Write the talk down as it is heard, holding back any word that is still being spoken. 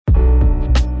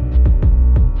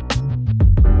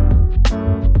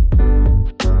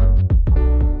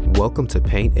Welcome to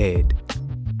Paint Ed.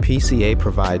 PCA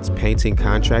provides painting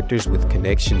contractors with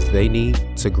connections they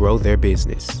need to grow their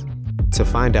business. To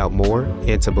find out more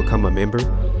and to become a member,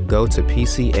 go to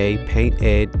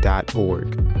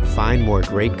pcapainted.org. Find more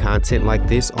great content like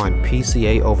this on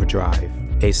PCA Overdrive.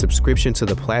 A subscription to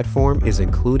the platform is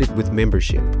included with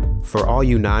membership. For all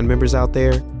you non-members out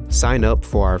there, sign up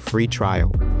for our free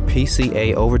trial.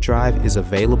 PCA Overdrive is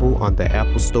available on the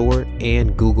Apple Store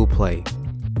and Google Play.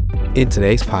 In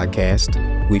today's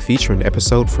podcast, we feature an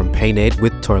episode from Paint Ed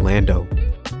with Torlando.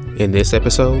 In this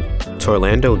episode,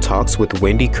 Torlando talks with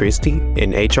Wendy Christie,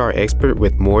 an HR expert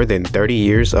with more than 30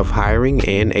 years of hiring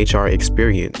and HR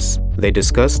experience. They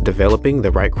discuss developing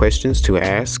the right questions to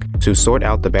ask, to sort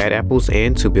out the bad apples,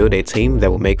 and to build a team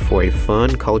that will make for a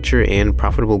fun culture and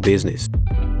profitable business.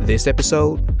 This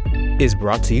episode is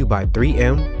brought to you by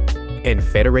 3M and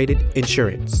Federated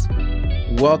Insurance.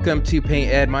 Welcome to Paint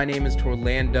Ed. My name is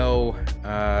Torlando.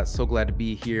 So glad to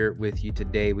be here with you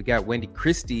today. We got Wendy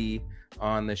Christie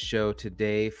on the show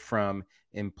today from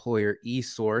Employer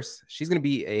eSource. She's going to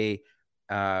be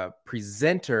a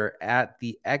presenter at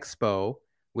the Expo,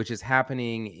 which is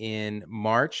happening in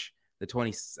March, the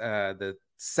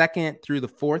 2nd through the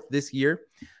 4th this year,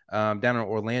 down in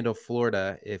Orlando,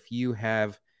 Florida. If you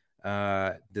have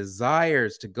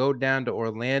desires to go down to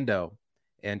Orlando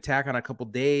and tack on a couple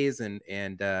days and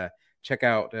check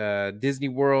out Disney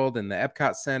World and the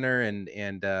Epcot Center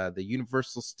and the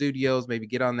Universal Studios, maybe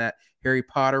get on that Harry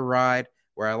Potter ride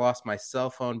where I lost my cell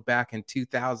phone back in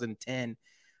 2010,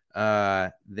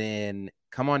 then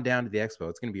come on down to the Expo.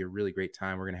 It's going to be a really great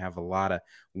time. We're going to have a lot of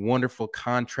wonderful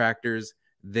contractors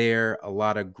there, a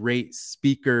lot of great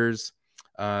speakers,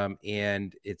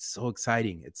 and it's so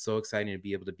exciting. It's so exciting to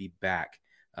be able to be back.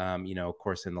 Of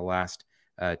course, in the last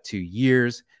 2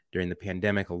 years during the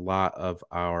pandemic, a lot of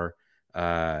our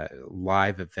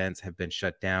live events have been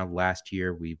shut down. Last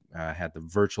year, we had the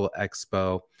virtual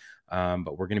expo,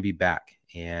 but we're going to be back.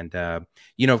 And,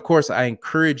 of course, I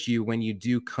encourage you when you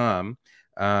do come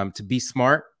to be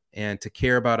smart and to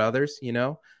care about others.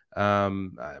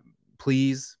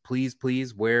 Please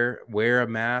wear a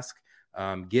mask,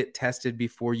 get tested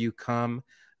before you come.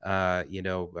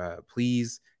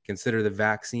 Please consider the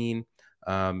vaccine.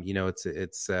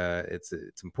 It's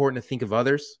important to think of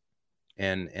others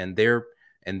and their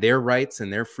rights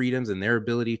and their freedoms and their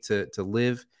ability to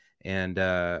live and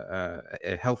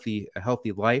a healthy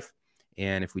life.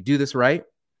 And if we do this right,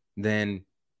 then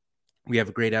we have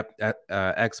a great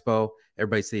expo.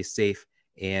 Everybody stays safe,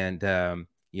 and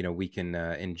we can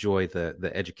enjoy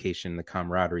the education, the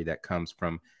camaraderie that comes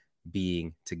from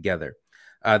being together.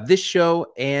 This show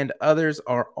and others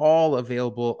are all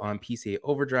available on PCA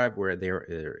Overdrive, where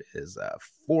there is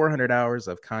 400 hours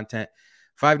of content,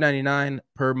 $5.99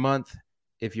 per month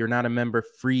if you're not a member,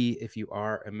 free if you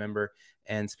are a member.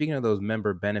 And speaking of those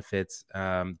member benefits,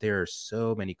 there are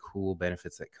so many cool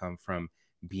benefits that come from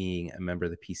being a member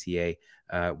of the PCA.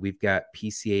 We've got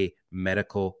PCA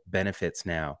medical benefits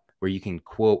now, where you can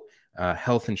quote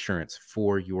health insurance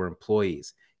for your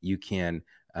employees. You can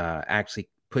actually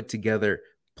put together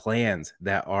plans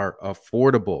that are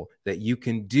affordable, that you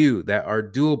can do, that are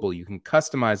doable. You can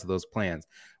customize those plans,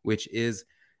 which is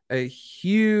a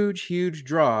huge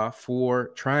draw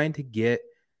for trying to get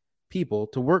people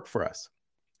to work for us,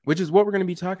 which is what we're going to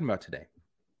be talking about today.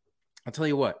 I'll tell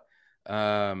you what,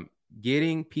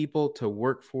 getting people to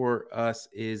work for us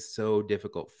is so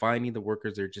difficult. Finding the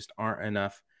workers, there just aren't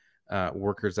enough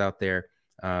workers out there.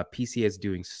 PCA is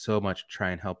doing so much to try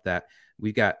and help that.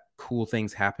 We've got cool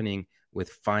things happening with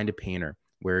Find a Painter,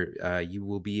 where you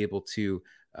will be able to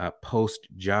post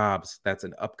jobs. That's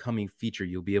an upcoming feature.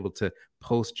 You'll be able to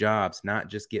post jobs, not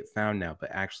just get found now, but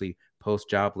actually post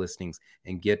job listings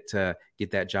and get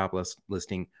that job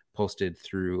listing posted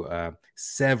through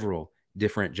several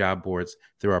different job boards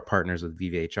through our partners with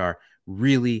Viva HR.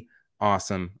 Really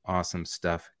awesome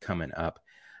stuff coming up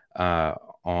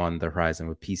on the horizon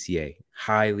with PCA.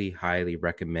 Highly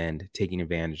recommend taking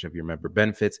advantage of your member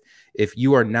benefits. If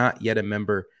you are not yet a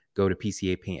member, go to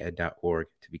pcapainted.org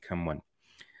to become one.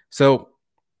 So,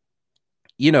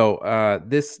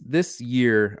 this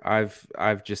year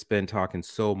I've just been talking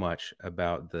so much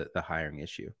about the hiring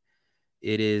issue.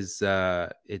 It is you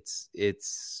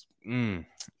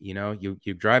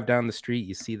drive down the street,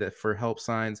 you see the for help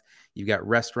signs. You've got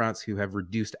restaurants who have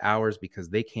reduced hours because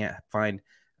they can't find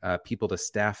people to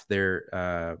staff their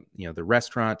the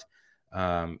restaurant.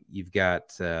 You've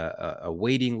got a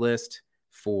waiting list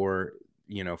for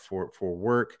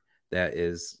work that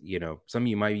is, some of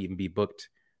you might even be booked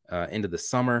into the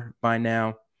summer by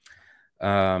now.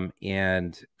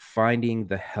 And finding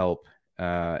the help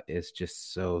is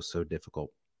just so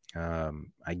difficult.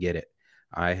 I get it.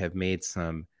 I have made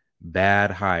some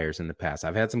bad hires in the past.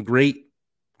 I've had some great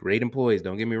employees.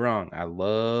 Don't get me wrong. I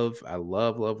love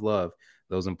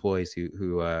those employees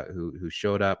who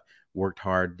showed up, worked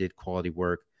hard, did quality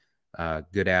work,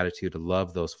 good attitude. I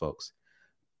love those folks.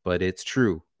 But it's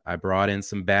true. I brought in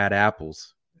some bad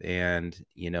apples. And,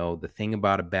 the thing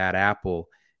about a bad apple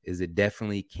is it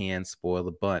definitely can spoil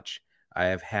the bunch. I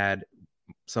have had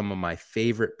some of my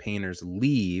favorite painters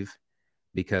leave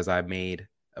because I made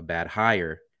a bad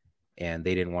hire and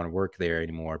they didn't want to work there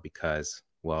anymore because,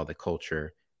 well, the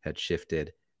culture had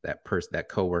shifted. That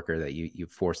coworker that you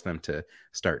force them to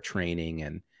start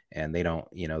training, and they don't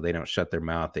shut their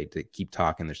mouth. They keep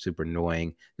talking. They're super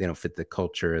annoying. They don't fit the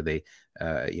culture.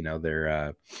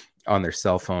 They're on their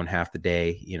cell phone half the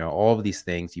day. All of these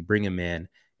things. You bring them in,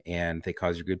 and they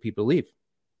cause your good people to leave,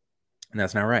 and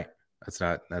that's not right. That's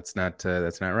not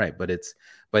right.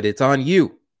 But it's on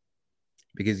you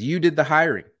because you did the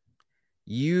hiring,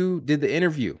 you did the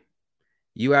interview,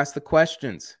 you asked the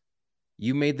questions.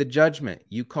 You made the judgment.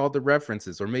 You called the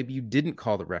references, or maybe you didn't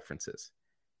call the references.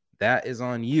 That is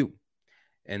on you.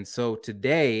 And so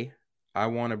today, I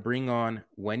want to bring on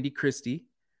Wendy Christie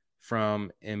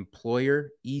from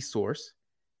Employer eSource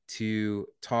to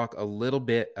talk a little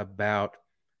bit about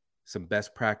some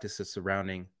best practices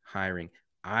surrounding hiring.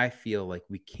 I feel like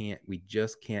we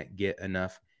just can't get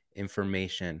enough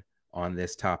information on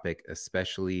this topic,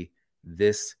 especially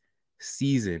this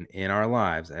season in our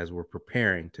lives as we're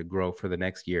preparing to grow for the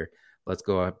next year. Let's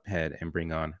go ahead and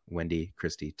bring on Wendy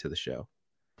Christie to the show.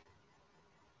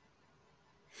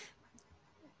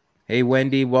 Hey,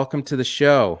 Wendy, welcome to the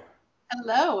show.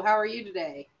 Hello, how are you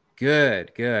today?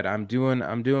 Good. I'm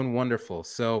doing wonderful.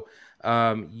 So,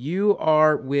 you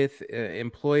are with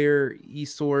Employer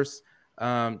eSource.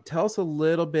 Tell us a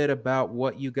little bit about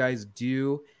what you guys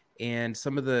do and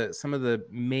some of the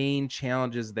main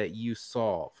challenges that you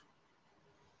solve.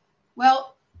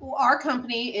 Well, our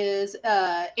company is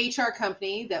a HR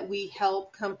company that we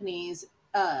help companies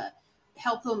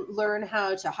help them learn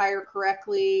how to hire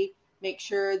correctly, make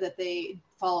sure that they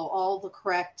follow all the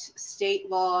correct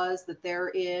state laws that they're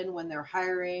in when they're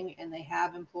hiring and they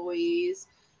have employees.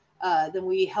 Then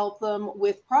we help them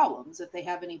with problems. If they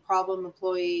have any problem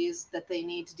employees that they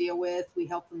need to deal with, we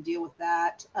help them deal with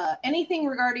that. Anything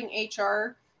regarding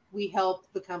HR, we help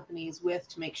the companies with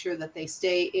to make sure that they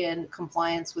stay in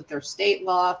compliance with their state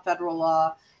law, federal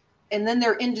law, and then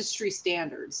their industry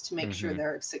standards to make sure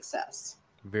they're a success.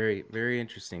 Very, very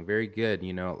interesting. Very good.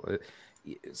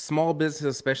 Small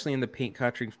business, especially in the paint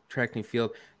contracting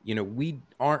field, we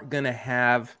aren't going to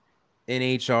have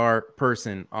an HR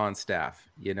person on staff,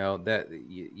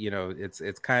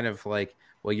 it's kind of like,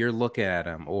 well, you're looking at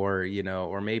them, or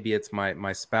maybe it's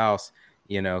my spouse,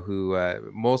 who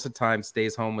most of the time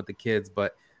stays home with the kids,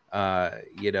 but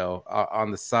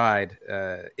on the side,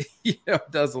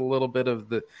 does a little bit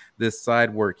of this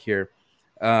side work here.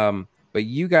 But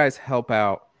you guys help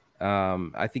out.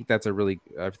 I think that's a really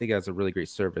great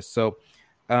service. So,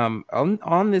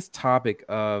 on this topic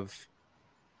of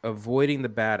avoiding the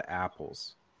bad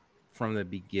apples from the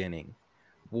beginning,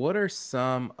 what are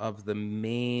some of the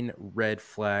main red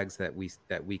flags that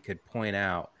we could point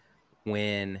out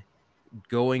when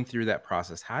going through that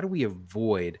process? How do we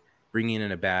avoid bringing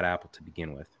in a bad apple to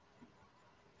begin with?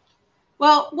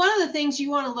 Well, one of the things, you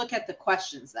want to look at the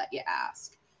questions that you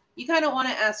ask. You kind of want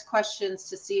to ask questions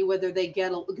to see whether they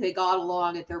got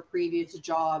along at their previous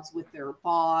jobs with their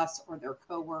boss or their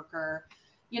coworker.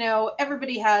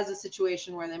 Everybody has a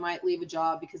situation where they might leave a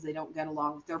job because they don't get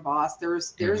along with their boss.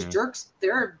 There's jerks.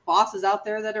 There are bosses out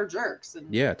there that are jerks.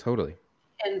 And yeah, totally.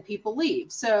 And people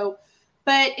leave. So,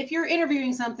 but if you're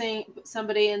interviewing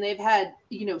somebody and they've had,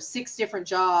 6 different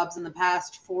jobs in the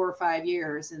past 4 or 5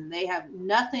 years, and they have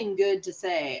nothing good to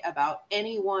say about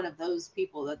any one of those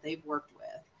people that they've worked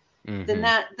with, then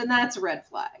that's a red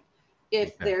flag.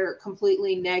 If they're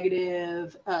completely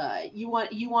negative, you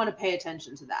want to pay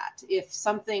attention to that. If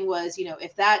something was,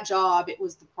 if that job, it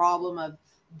was the problem of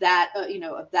that,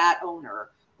 of that owner,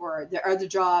 or the other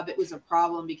job, it was a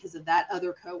problem because of that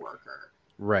other coworker.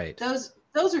 Right. Those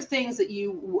are things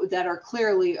that are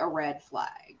clearly a red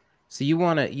flag. So you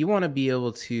want to be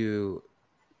able to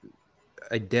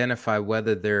identify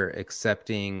whether they're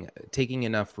taking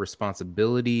enough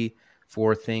responsibility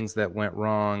for things that went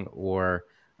wrong, or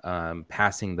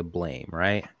passing the blame,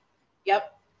 right?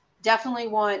 Yep. Definitely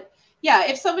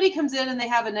if somebody comes in and they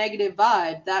have a negative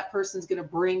vibe, that person's going to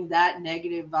bring that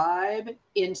negative vibe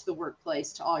into the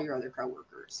workplace to all your other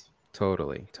coworkers.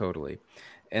 Totally.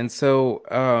 And so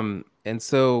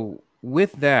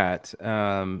with that,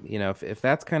 if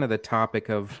that's kind of the topic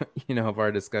of, of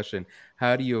our discussion,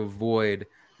 how do you avoid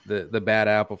the bad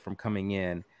apple from coming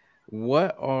in?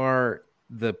 What are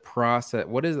the process?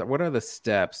 What are the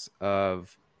steps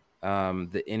of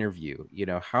the interview?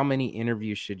 How many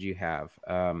interviews should you have?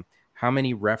 How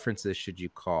many references should you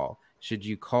call? Should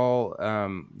you call,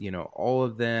 all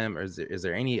of them, or are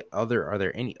there any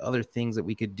other things that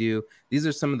we could do? These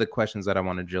are some of the questions that I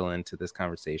want to drill into this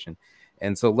conversation.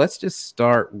 And so let's just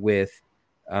start with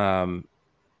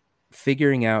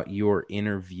figuring out your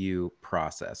interview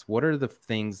process. What are the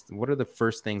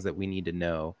first things that we need to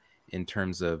know in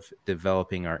terms of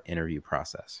developing our interview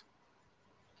process?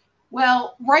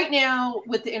 Well, right now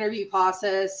with the interview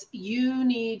process, you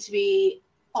need to be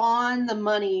on the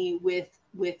money with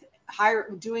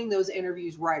doing those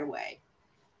interviews right away.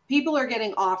 People are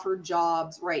getting offered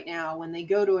jobs right now when they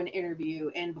go to an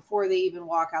interview, and before they even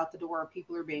walk out the door,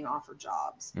 people are being offered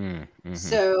jobs. Mm-hmm.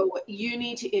 So you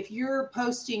need to, if you're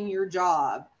posting your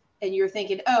job and you're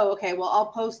thinking, oh, okay, well, I'll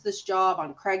post this job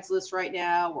on Craigslist right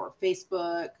now or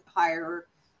Facebook Hire,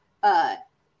 but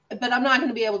I'm not going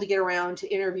to be able to get around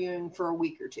to interviewing for a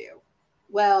week or two.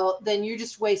 Well, then you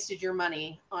just wasted your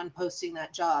money on posting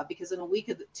that job, because in a week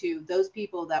or two, those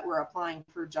people that were applying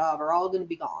for a job are all going to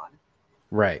be gone.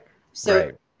 Right. So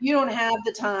right. You don't have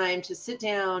the time to sit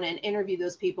down and interview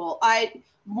those people.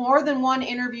 More than one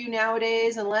interview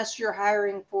nowadays, unless you're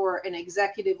hiring for an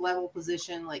executive level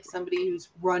position, like somebody who's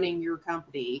running your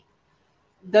company,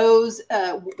 those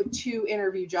 2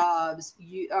 interview jobs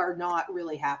are not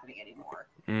really happening anymore.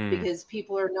 Because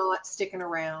people are not sticking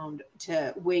around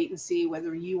to wait and see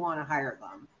whether you want to hire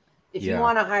them. If you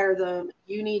want to hire them,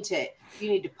 you need to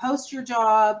post your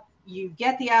job, you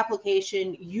get the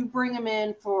application, you bring them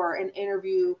in for an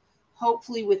interview,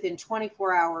 hopefully within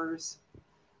 24 hours.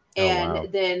 And wow.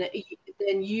 then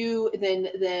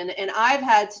I've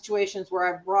had situations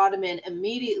where I've brought them in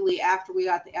immediately after we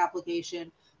got the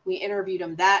application. We interviewed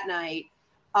them that night.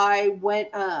 I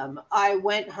went home. I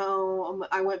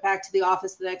went back to the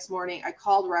office the next morning. I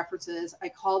called references. I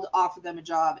called to offer them a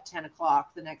job at 10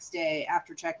 o'clock the next day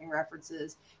after checking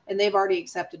references. And they've already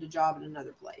accepted a job in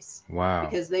another place. Wow.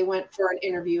 Because they went for an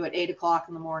interview at 8 o'clock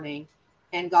in the morning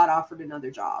and got offered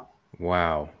another job.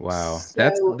 Wow.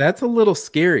 So, that's a little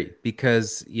scary,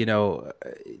 because,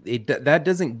 that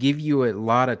doesn't give you a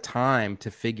lot of time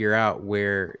to figure out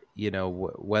where,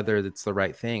 whether it's the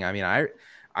right thing. I mean,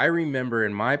 I remember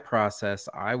in my process,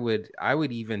 I would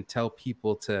even tell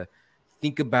people to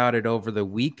think about it over the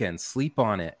weekend, sleep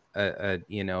on it, a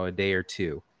day or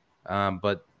two.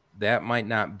 But that might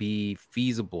not be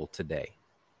feasible today.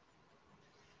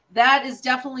 That is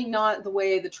definitely not the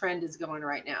way the trend is going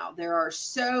right now. There are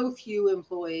so few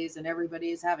employees and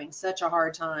everybody is having such a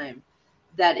hard time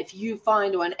that if you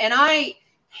find one, and I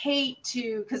hate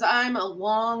to, because I'm a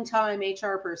long time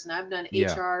HR person. I've done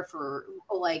HR for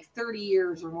like 30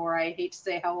 years or more. I hate to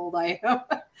say how old I am,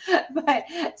 but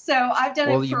so I've done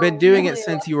it. Well, you've been doing it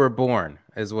since you were born,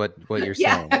 is what you're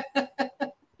saying.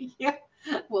 Yeah.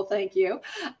 Well, thank you.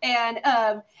 And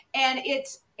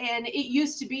it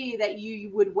used to be that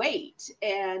you would wait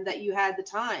and that you had the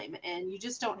time, and you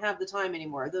just don't have the time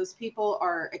anymore. Those people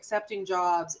are accepting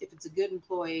jobs. If it's a good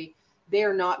employee,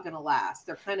 they're not going to last.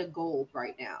 They're kind of gold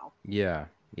right now. Yeah,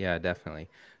 definitely.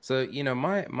 So,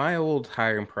 my old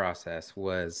hiring process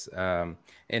was, and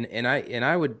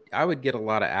I would get a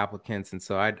lot of applicants. And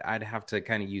so I'd have to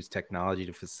kind of use technology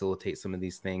to facilitate some of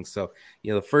these things. So,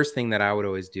 the first thing that I would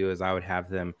always do is I would have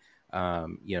them,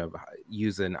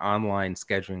 use an online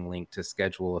scheduling link to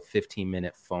schedule a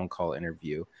 15-minute phone call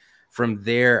interview. From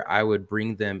there, I would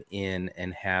bring them in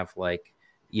and have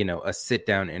a sit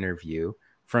down interview.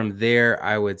 From there,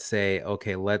 I would say,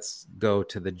 okay, let's go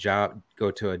to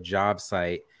a job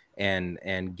site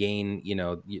and gain,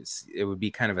 it would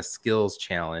be kind of a skills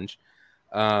challenge.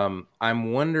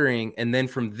 I'm wondering, and then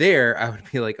from there, I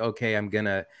would be like, okay, I'm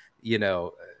gonna,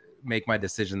 make my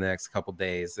decision the next couple of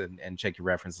days and check your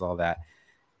references, all that.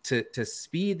 To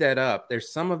speed that up,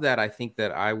 there's some of that I think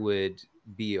that I would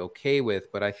be okay with,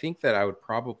 but I think that I would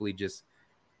probably just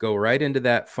go right into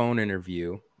that phone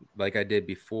interview like I did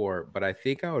before. But I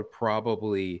think I would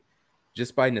probably,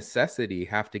 just by necessity,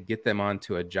 have to get them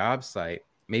onto a job site,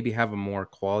 maybe have a more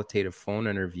qualitative phone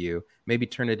interview, maybe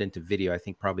turn it into video. I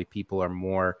think probably people are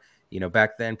more,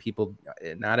 back then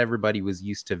not everybody was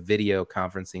used to video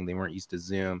conferencing. They weren't used to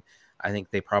Zoom. I think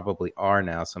they probably are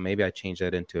now. So maybe I change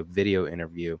that into a video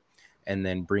interview and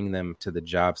then bring them to the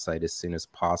job site as soon as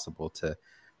possible to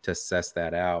assess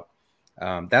that out.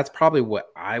 That's probably what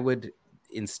I would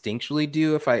instinctually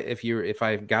do if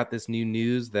I got this new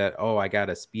news that, oh, I got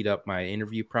to speed up my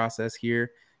interview process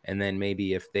here. And then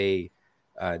maybe if they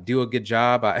do a good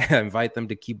job, I invite them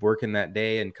to keep working that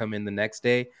day and come in the next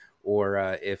day.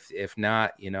 Or if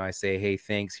not, I say, hey,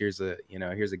 thanks. Here's a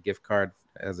gift card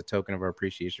as a token of our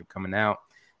appreciation for coming out.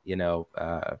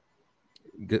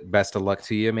 Best of luck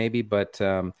to you, maybe. But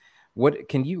what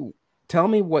can you tell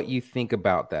me what you think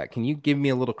about that? Can you give me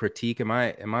a little critique?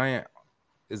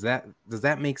 Does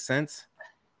that make sense?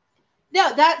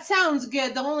 No, that sounds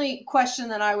good. The only question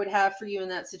that I would have for you in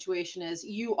that situation is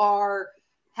you are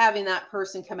having that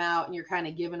person come out and you're kind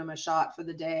of giving them a shot for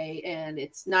the day. And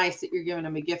it's nice that you're giving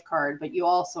them a gift card, but you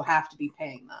also have to be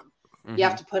paying them. Mm-hmm. You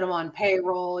have to put them on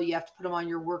payroll. You have to put them on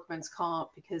your workman's comp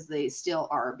because they still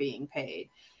are being paid.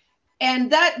 And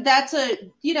that's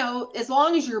as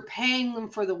long as you're paying them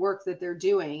for the work that they're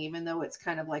doing, even though it's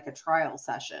kind of like a trial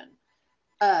session,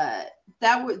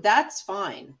 that's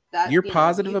fine. You're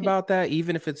positive about that,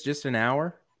 even if it's just an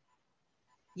hour?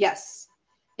 Yes.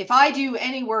 If I do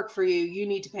any work for you, you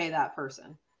need to pay that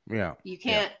person. Yeah. You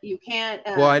can't.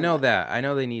 Well, I know that. I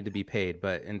know they need to be paid,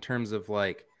 but in terms of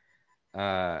like,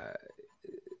 put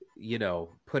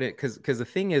it, because the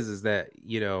thing is that,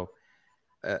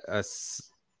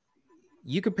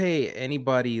 you could pay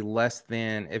anybody less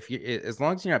than, as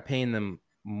long as you're not paying them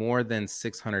more than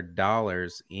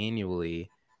 $600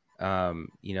 annually,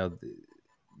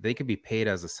 they could be paid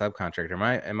as a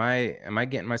subcontractor. Am I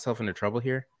getting myself into trouble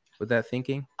here with that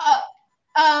thinking?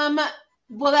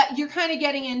 Well, that you're kind of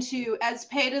getting into as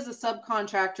paid as a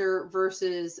subcontractor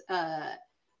versus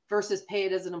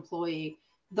paid as an employee.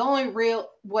 The only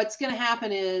what's going to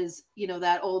happen is,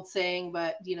 that old saying,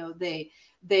 but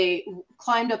they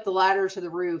climbed up the ladder to the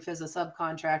roof as a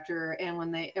subcontractor,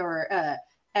 and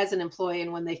as an employee,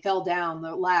 and when they fell down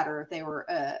the ladder, they were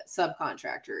a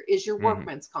subcontractor. Is your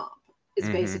workman's comp is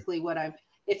basically what I'm.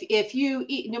 If you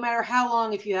no matter how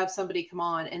long, if you have somebody come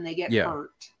on and they get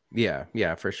hurt.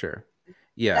 Yeah, for sure.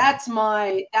 Yeah. That's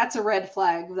a red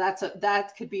flag.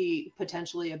 That could be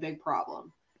potentially a big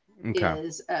problem.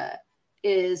 Okay.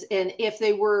 And if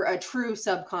they were a true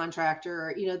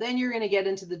subcontractor, then you're going to get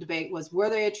into the debate were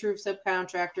they a true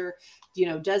subcontractor?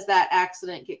 Does that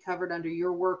accident get covered under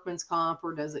your workman's comp,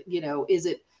 or does it, is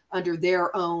it under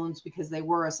their own because they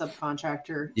were a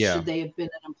subcontractor? Yeah. Should they have been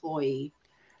an employee?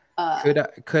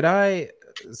 Could I,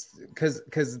 because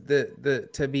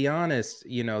to be honest,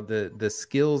 the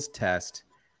skills test,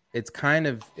 it's kind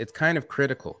of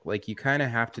critical. Like you kind of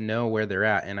have to know where they're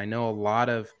at. And I know a lot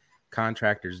of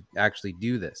contractors actually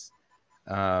do this,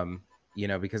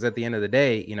 because at the end of the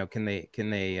day, can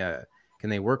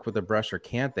they work with a brush or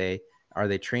can't they? Are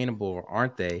they trainable or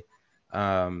aren't they?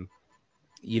 Some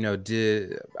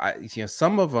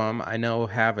of them I know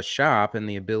have a shop and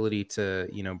the ability to,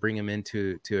 bring them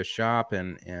into a shop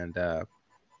and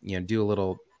do a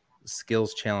little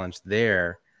skills challenge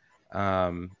there.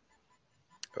 I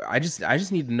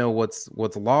just need to know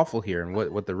what's lawful here and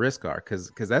what the risks are,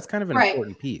 because that's kind of an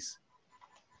important piece.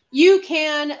 You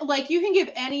can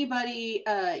give anybody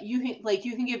a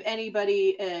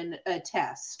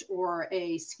test or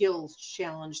a skills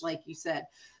challenge, like you said.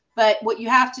 But what you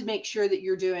have to make sure that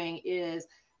you're doing is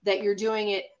that you're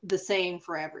doing it the same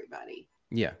for everybody.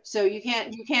 Yeah. So you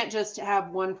can't just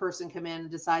have one person come in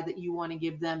and decide that you want to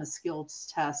give them a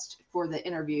skills test for the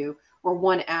interview, or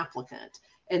one applicant,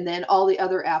 and then all the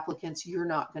other applicants, you're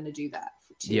not going to do that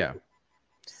to. Yeah.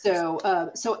 So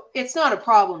it's not a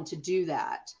problem to do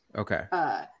that. Okay.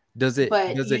 Does it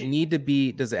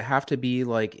have to be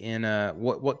like in a,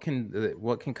 what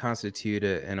can constitute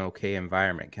an okay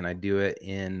environment? Can I do it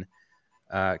in,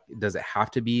 does it have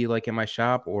to be like in my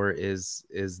shop, or is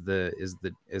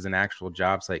an actual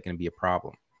job site going to be a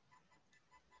problem?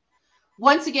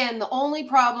 Once again, the only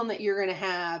problem that you're going to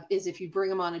have is if you bring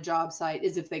them on a job site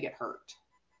is if they get hurt.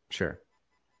 Sure.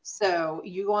 So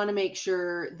you want to make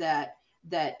sure that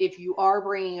if you are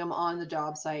bringing them on the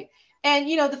job site, and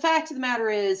the fact of the matter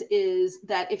is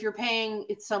that if you're paying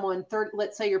someone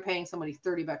let's say you're paying somebody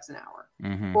 $30 an hour,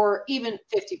 or even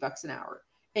 $50 an hour,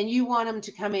 and you want them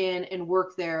to come in and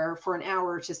work there for an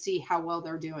hour to see how well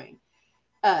they're doing.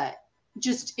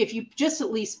 If you just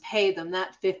at least pay them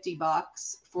that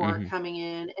 $50 for coming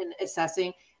in and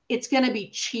assessing, it's going to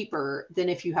be cheaper than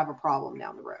if you have a problem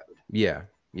down the road. Yeah,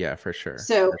 for sure.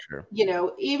 So,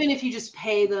 even if you just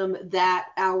pay them that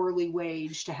hourly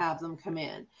wage to have them come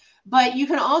in, but you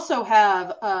can also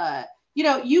have,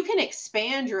 you can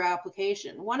expand your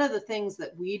application. One of the things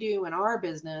that we do in our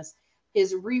business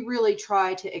is we really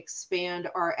try to expand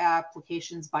our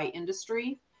applications by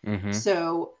industry. Mm-hmm.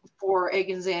 So, for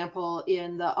example,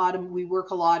 we work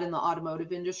a lot in the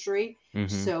automotive industry. Mm-hmm.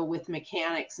 So with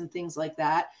mechanics and things like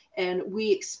that, and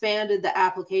we expanded the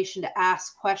application to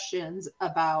ask questions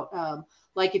about,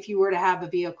 like if you were to have a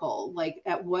vehicle, like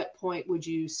at what point would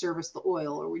you service the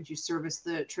oil, or would you service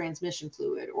the transmission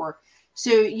fluid, or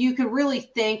so you could really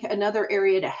think another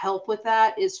area to help with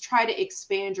that is try to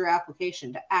expand your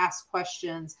application to ask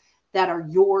questions that are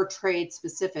your trade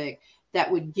specific,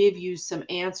 that would give you some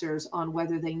answers on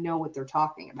whether they know what they're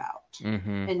talking about.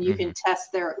 Mm-hmm. And you can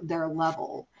test their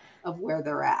level of where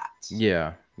they're at.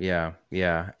 Yeah.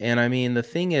 And I mean, the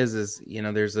thing is,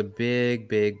 there's a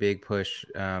big push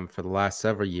for the last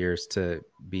several years to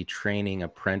be training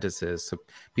apprentices. So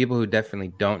people who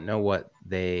definitely don't know what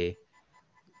they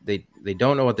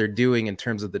don't know what they're doing in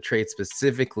terms of the trade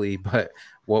specifically, but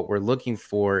what we're looking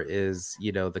for is,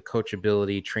 the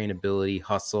coachability, trainability,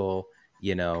 hustle,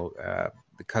 the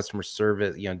customer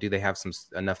service, do they have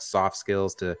enough soft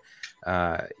skills to,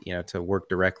 to work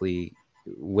directly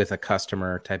with a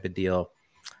customer type of deal.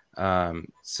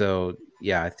 So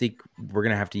yeah, I think we're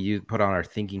going to have to put on our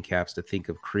thinking caps to think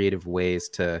of creative ways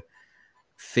to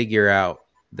figure out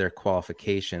their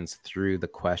qualifications through the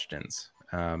questions,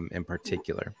 in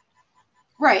particular.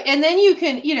 Right. And then you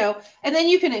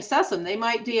can assess them. They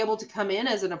might be able to come in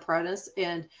as an apprentice,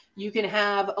 and you can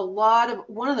have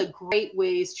one of the great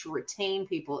ways to retain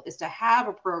people is to have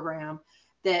a program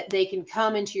that they can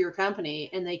come into your company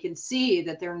and they can see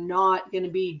that they're not going to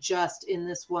be just in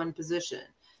this one position.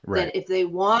 Right. That if they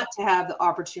want to have the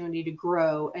opportunity to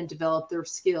grow and develop their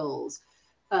skills.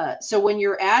 So when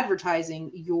you're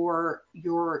advertising your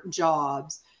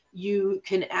jobs, you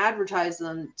can advertise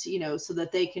them to, so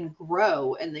that they can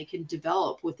grow and they can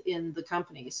develop within the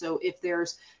company. So if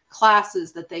there's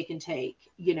classes that they can take,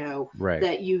 right,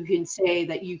 that you can say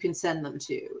that you can send them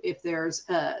to, if there's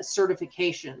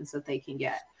certifications that they can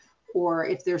get, or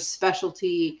if there's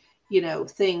specialty,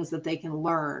 things that they can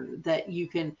learn, that you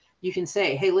can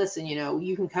say, hey, listen,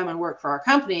 you can come and work for our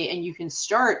company and you can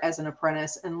start as an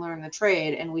apprentice and learn the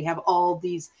trade. And we have all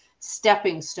these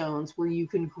stepping stones where you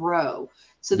can grow.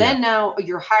 So then now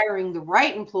you're hiring the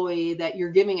right employee that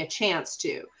you're giving a chance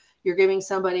to. You're giving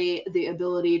somebody the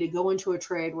ability to go into a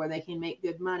trade where they can make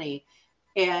good money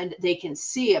and they can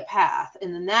see a path.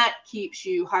 And then that keeps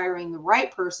you hiring the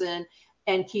right person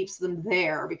and keeps them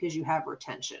there because you have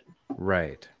retention.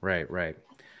 Right.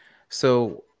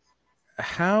 So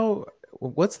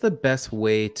what's the best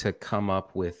way to come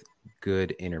up with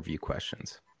good interview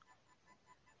questions?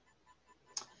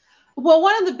 Well,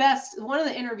 one of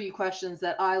the interview questions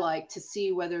that I like to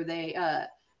see whether they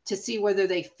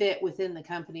fit within the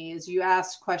company is you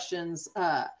ask questions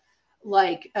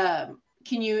like,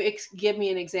 can you give me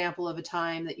an example of a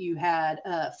time that you had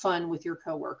fun with your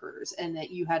coworkers and that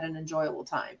you had an enjoyable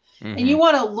time? Mm-hmm. And you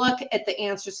want to look at the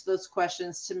answers to those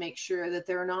questions to make sure that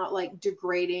they're not like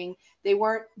degrading. They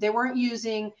weren't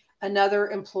using another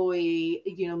employee,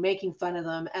 making fun of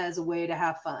them as a way to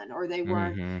have fun, or they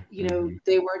weren't,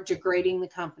 they weren't degrading the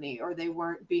company, or they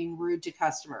weren't being rude to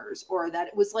customers, or that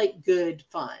it was like good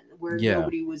fun where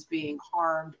nobody was being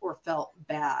harmed or felt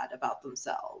bad about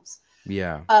themselves.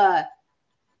 Yeah.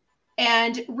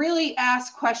 And really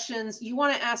ask questions. You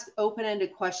want to ask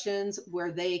open-ended questions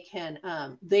where they can,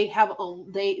 they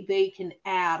can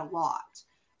add a lot.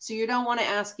 So you don't want to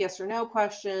ask yes or no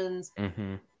questions.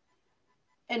 Mm-hmm.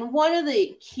 And one of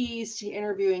the keys to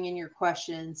interviewing in your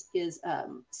questions is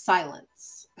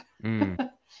silence.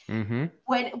 Mm-hmm.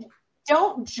 When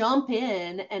don't jump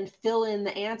in and fill in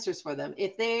the answers for them.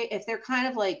 If they're kind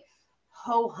of like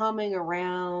ho-humming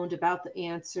around about the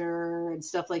answer and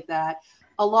stuff like that,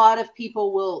 a lot of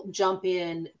people will jump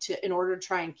in order to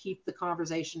try and keep the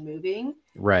conversation moving.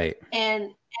 Right.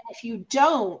 And if you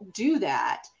don't do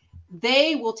that,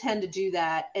 they will tend to do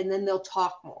that, and then they'll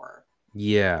talk more.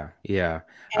 Yeah.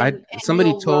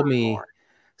 Somebody told me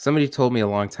a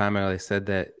long time ago, they said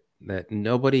that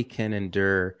nobody can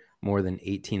endure more than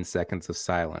 18 seconds of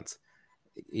silence.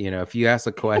 If you ask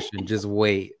a question, just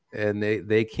wait, and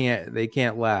they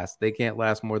can't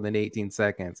last more than 18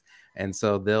 seconds. And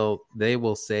so they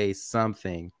will say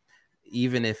something,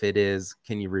 even if it is,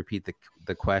 can you repeat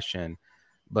the question?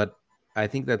 But I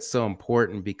think that's so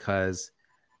important because,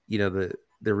 the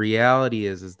reality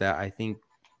is that I think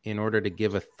in order to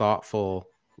give a thoughtful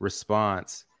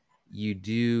response, you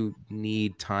do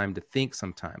need time to think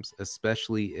sometimes,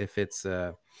 especially if it's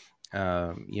if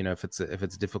it's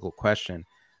a difficult question.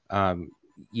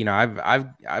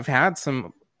 I've had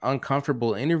some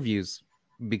uncomfortable interviews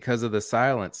because of the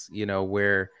silence,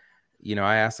 where,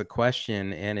 I ask a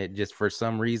question and it just, for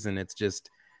some reason, it's just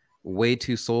way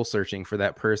too soul searching for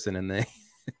that person. And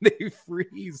they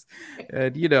freeze.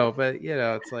 And, but,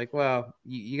 it's like, well,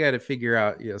 you got to figure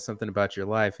out, something about your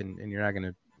life, and you're not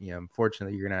going to,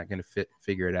 unfortunately, you're not going to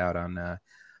figure it out on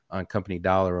Company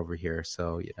Dollar over here.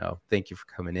 So, thank you for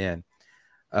coming in.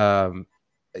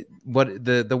 What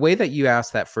the way that you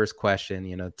asked that first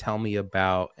question, tell me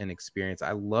about an experience.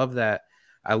 I love that.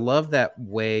 I love that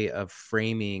way of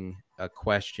framing a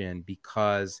question,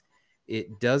 because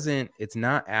it's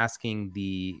not asking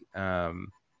the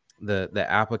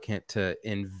applicant to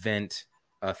invent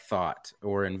a thought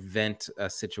or invent a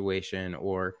situation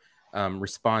or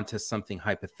respond to something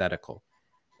hypothetical.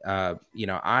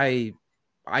 I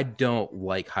don't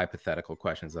like hypothetical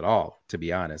questions at all, to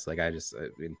be honest. Like,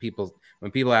 when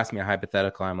people ask me a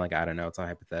hypothetical, I'm like, I don't know, it's a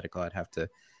hypothetical. I'd have to,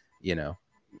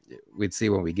 we'd see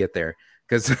when we get there,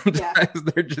 because sometimes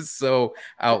they're just so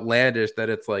outlandish that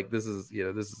it's like, this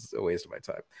is a waste of my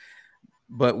time.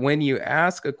 But when you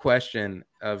ask a question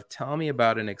of, tell me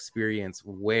about an experience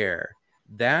where,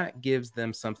 that gives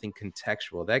them something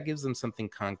contextual, that gives them something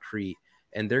concrete,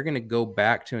 and they're going to go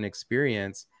back to an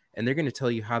experience and they're going to tell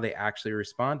you how they actually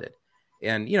responded.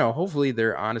 And, hopefully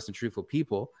they're honest and truthful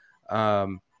people.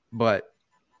 But,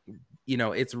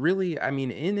 it's really,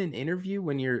 in an interview,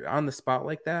 when you're on the spot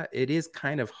like that, it is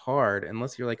kind of hard,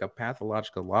 unless you're like a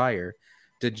pathological liar,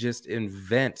 to just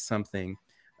invent something,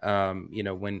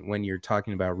 when you're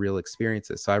talking about real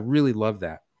experiences. So I really love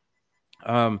that.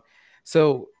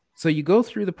 So you go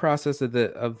through the process of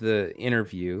the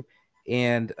interview,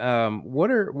 and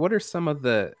what are some of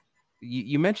the,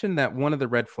 you mentioned that one of the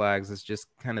red flags is just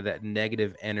kind of that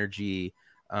negative energy,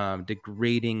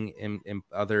 degrading in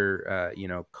other,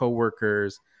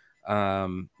 coworkers,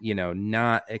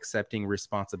 not accepting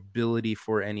responsibility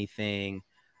for anything,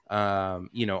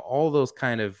 all those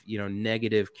kind of,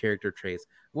 negative character traits.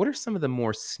 What are some of the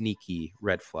more sneaky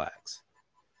red flags?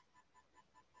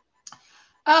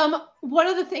 One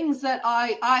of the things that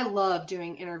I love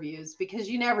doing interviews, because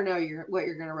you never know what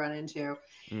you're going to run into.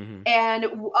 Mm-hmm. And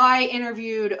I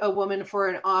interviewed a woman for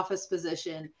an office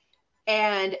position,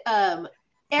 and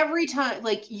every time,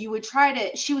 like, you would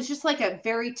she was just like a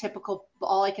very typical,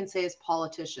 all I can say is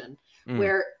politician,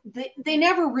 where they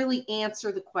never really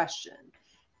answer the question.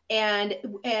 And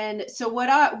so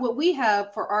what we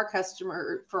have for our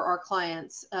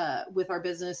clients, with our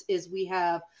business, is we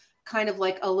have kind of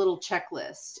like a little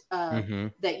checklist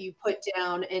that you put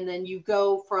down, and then you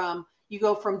go from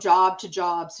job to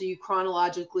job. So you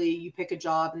chronologically, pick a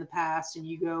job in the past and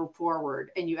you go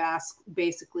forward, and you ask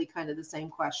basically kind of the same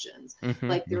questions,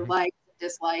 like their likes,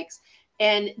 dislikes,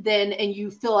 and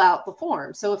you fill out the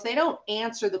form. So if they don't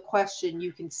answer the question,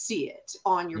 you can see it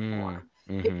on your form,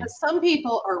 because some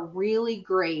people are really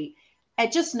great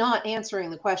at just not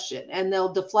answering the question, and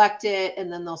they'll deflect it,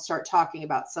 and then they'll start talking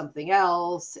about something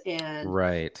else. And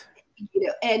right.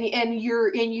 And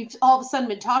you've all of a sudden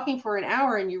been talking for an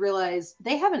hour, and you realize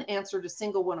they haven't answered a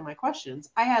single one of my questions.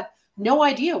 I have no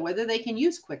idea whether they can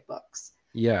use QuickBooks.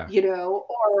 Yeah.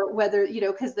 Or whether,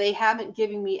 because they haven't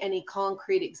given me any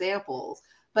concrete examples,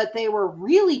 but they were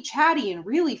really chatty and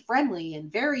really friendly and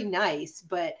very nice,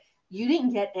 but you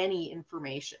didn't get any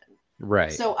information.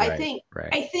 Right. So I think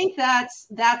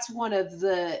that's one of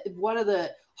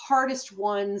the hardest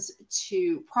ones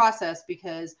to process,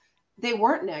 because they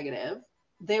weren't negative,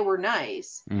 they were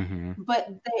nice, but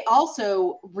they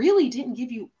also really didn't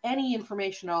give you any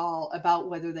information at all about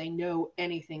whether they know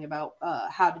anything about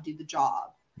how to do the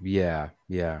job. Yeah.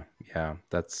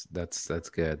 That's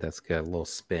good. That's good. A little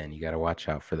spin. You got to watch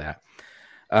out for that.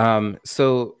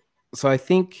 So I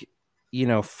think,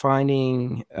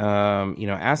 finding,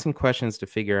 asking questions to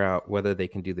figure out whether they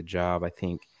can do the job. I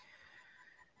think,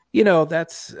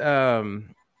 that's,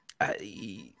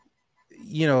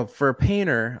 for a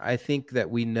painter, I think that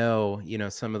we know,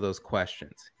 some of those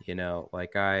questions,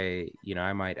 like I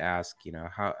might ask,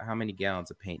 how many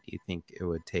gallons of paint do you think it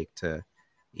would take to,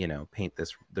 paint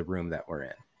the room that we're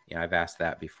in? I've asked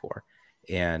that before.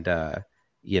 And,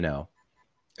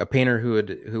 a painter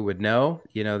who would know,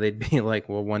 they'd be like,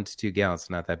 well, 1 to 2 gallons,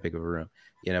 not that big of a room,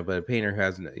 but a painter who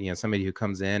has, somebody who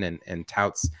comes in and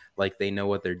touts like they know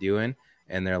what they're doing,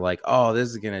 and they're like, oh, this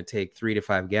is going to take 3 to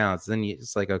 5 gallons. Then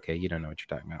it's like, okay, you don't know what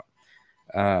you're talking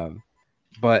about.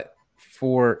 But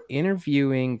for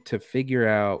interviewing to figure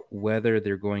out whether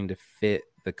they're going to fit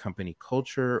the company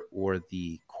culture or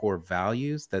the core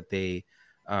values that they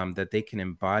can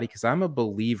embody, because I'm a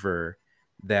believer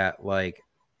that, like,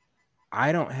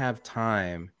 I don't have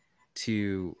time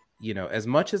to, as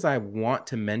much as I want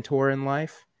to mentor in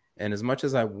life, and as much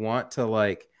as I want to,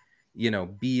 like,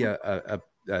 be a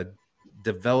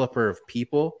developer of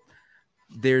people,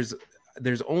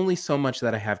 there's only so much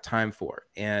that I have time for.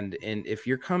 And if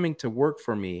you're coming to work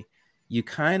for me, you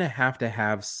kind of have to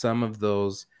have some of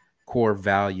those core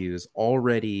values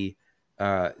already,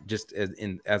 just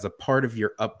as a part of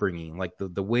your upbringing, like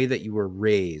the way that you were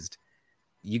raised.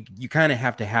 You kind of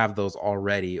have to have those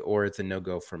already, or it's a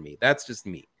no-go for me. That's just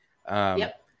me.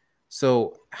 Yep.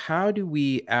 So how do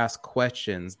we ask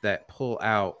questions that pull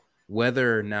out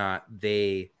whether or not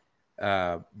they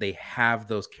have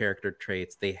those character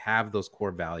traits, they have those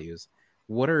core values?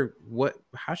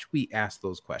 How should we ask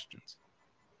those questions?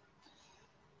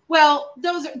 Well,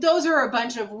 those are a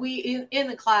bunch of, in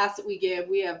the class that we give,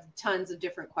 we have tons of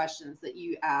different questions that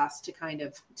you ask to kind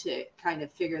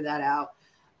of figure that out.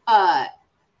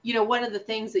 One of the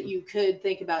things that you could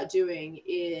think about doing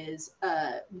is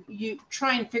you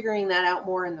try and figuring that out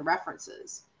more in the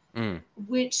references,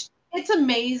 which it's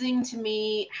amazing to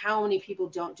me how many people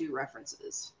don't do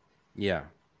references. Yeah.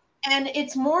 And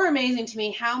it's more amazing to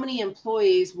me how many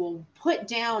employees will put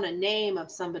down a name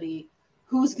of somebody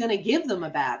who's going to give them a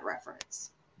bad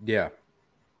reference. Yeah.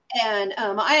 And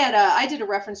I did a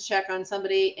reference check on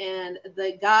somebody, and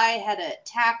the guy had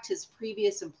attacked his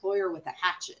previous employer with a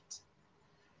hatchet.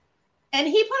 And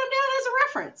he put him down as a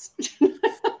reference.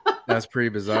 That's pretty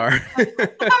bizarre.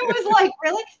 I was like,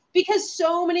 really? Because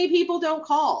so many people don't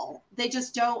call. They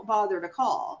just don't bother to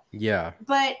call. Yeah.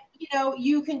 But,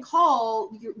 you can call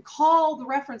the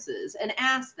references and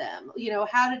ask them,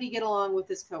 how did he get along with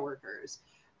his coworkers?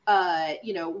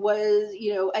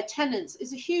 Attendance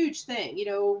is a huge thing.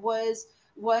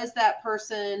 Was that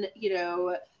person,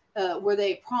 were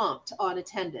they prompt on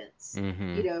attendance?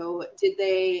 Mm-hmm. Did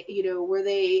they, were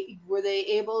they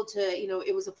able to,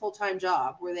 it was a full-time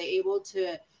job. Were they able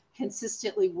to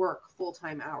consistently work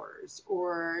full-time hours,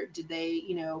 or did they,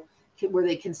 were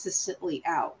they consistently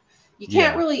out? You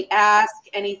can't really ask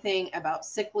anything about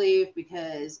sick leave,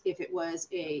 because if it was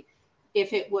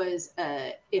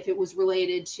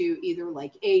related to either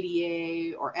like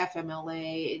ADA or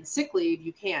FMLA and sick leave,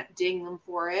 you can't ding them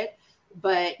for it.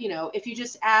 But, if you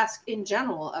just ask in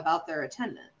general about their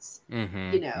attendance,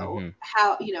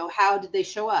 how did they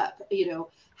show up?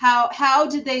 How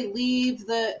did they leave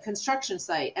the construction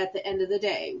site at the end of the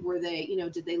day? Were they,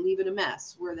 did they leave in a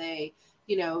mess? Were they,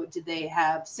 did they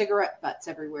have cigarette butts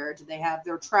everywhere? Did they have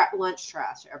their lunch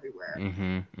trash everywhere?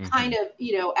 Kind of,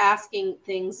 asking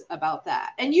things about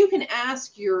that. And you can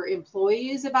ask your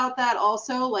employees about that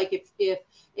also. Like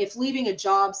if leaving a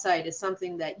job site is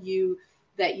something that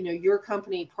your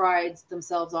company prides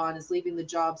themselves on, is leaving the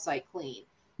job site clean.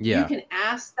 Yeah. You can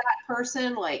ask that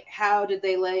person, like, how do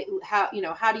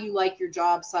you like your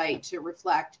job site to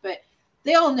reflect? But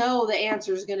they'll know the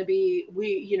answer is going to be,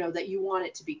 that you want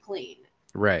it to be clean.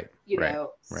 Right.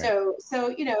 So,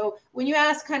 when you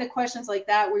ask kind of questions like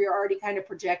that, where you're already kind of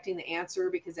projecting the answer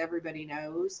because everybody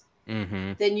knows,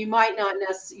 then you might not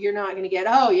you're not going to get,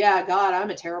 oh yeah, God,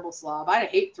 I'm a terrible slob. I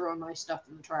hate throwing my stuff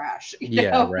in the trash.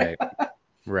 Right.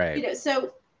 Right.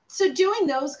 So doing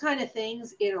those kind of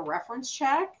things in a reference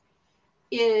check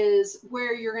is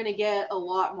where you're going to get a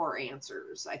lot more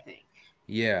answers, I think.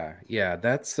 Yeah.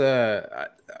 That's I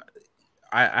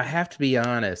have to be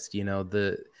honest.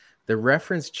 The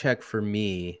reference check for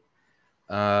me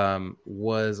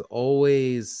was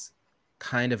always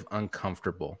kind of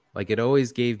uncomfortable. Like, it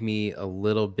always gave me a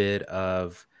little bit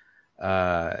of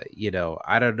I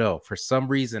don't know, for some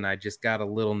reason I just got a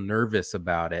little nervous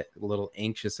about it, a little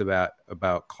anxious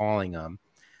about calling them,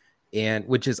 and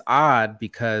which is odd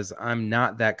because I'm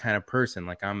not that kind of person.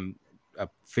 Like, I'm a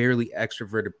fairly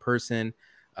extroverted person.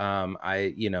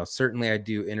 Certainly I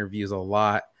do interviews a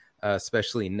lot,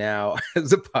 especially now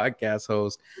as a podcast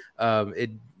host.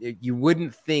 You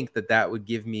wouldn't think that would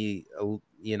give me a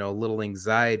little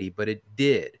anxiety, but it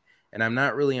did. And I'm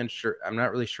not really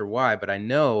sure why, but I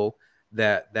know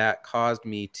that caused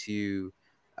me to,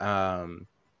 not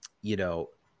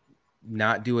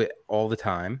do it all the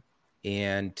time,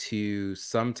 and to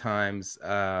sometimes,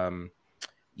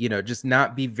 just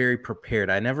not be very prepared.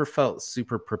 I never felt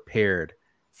super prepared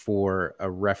for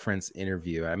a reference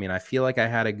interview. I mean, I feel like I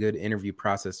had a good interview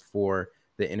process for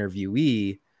the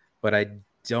interviewee, but I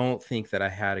don't think that I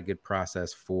had a good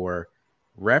process for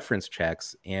reference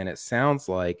checks. And it sounds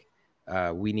like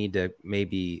we need to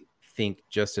maybe think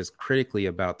just as critically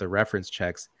about the reference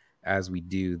checks as we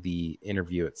do the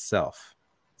interview itself.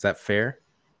 Is that fair?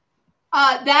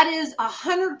 That is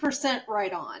 100%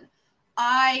 right on.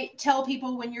 I tell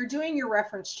people, when you're doing your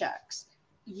reference checks,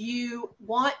 you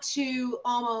want to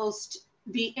almost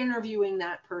be interviewing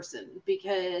that person,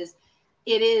 because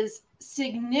it is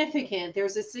significant.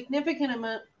 There's a significant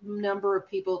number of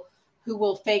people who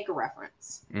will fake a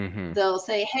reference. Mm-hmm. They'll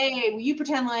say, hey, will you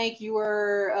pretend like you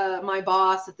were my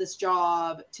boss at this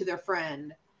job, to their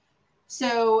friend.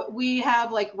 So we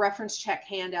have like reference check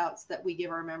handouts that we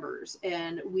give our members,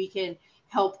 and we can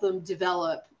help them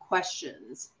develop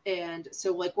questions. And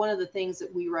so like one of the things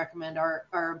that we recommend our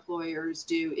employers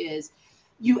do is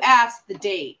you ask the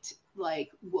date,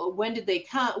 like, well, when did they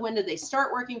come, when did they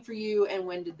start working for you, and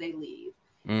when did they leave?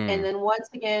 And then once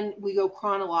again, we go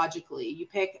chronologically. You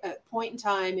pick a point in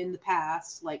time in the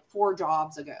past, like 4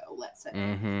 jobs ago, let's say.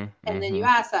 Mm-hmm. And then you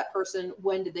ask that person,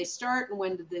 when did they start and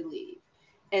when did they leave?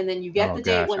 And then you get the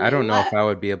date when I don't know left. if I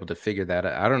would be able to figure that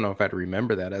out. I don't know if I'd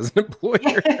remember that as an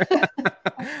employer.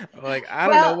 Like, I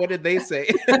don't know, what did they say?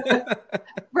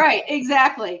 Right,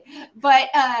 exactly. But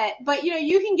you know,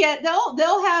 you can get,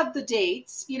 they'll have the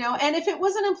dates, you know, and if it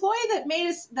was an employee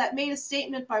that made a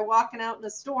statement by walking out in a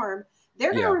storm,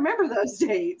 they're going to remember those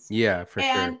dates. Yeah, for sure.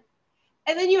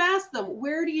 And then you ask them,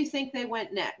 where do you think they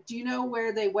went next? Do you know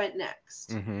where they went next?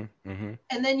 Mm-hmm, mm-hmm.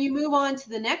 And then you move on to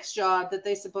the next job that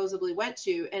they supposedly went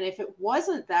to. And if it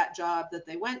wasn't that job that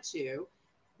they went to,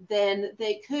 then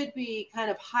they could be kind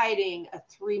of hiding a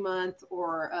 3-month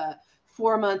or a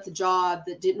 4-month job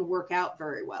that didn't work out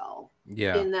very well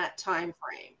in that time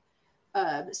frame.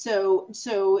 So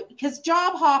because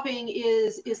job hopping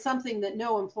is something that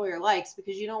no employer likes,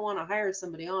 because you don't want to hire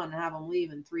somebody on and have them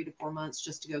leave in 3 to 4 months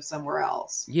just to go somewhere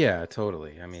else. Yeah,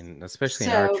 totally. I mean, especially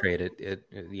in our trade, it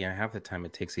half the time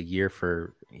it takes a year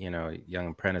for, you know, a young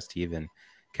apprentice to even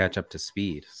catch up to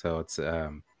speed. So it's,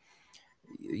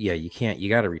 you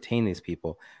got to retain these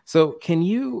people. So can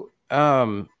you,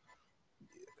 on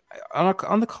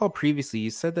the call previously,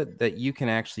 you said that you can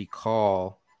actually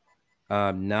call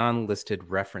non-listed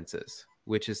references,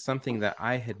 which is something that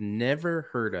I had never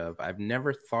heard of. I've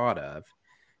never thought of.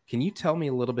 Can you tell me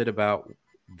a little bit about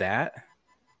that?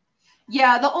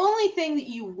 Yeah, the only thing that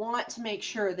you want to make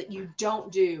sure that you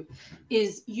don't do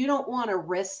is you don't want to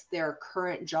risk their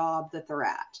current job that they're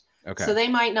at. Okay. So they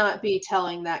might not be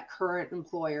telling that current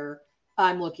employer,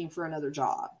 I'm looking for another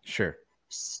job. Sure.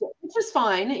 So, which is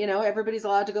fine. You know, everybody's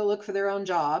allowed to go look for their own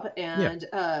job. And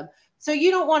so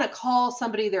you don't want to call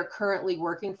somebody they're currently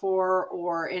working for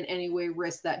or in any way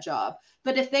risk that job.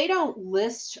 But if they don't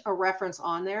list a reference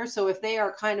on there, so if they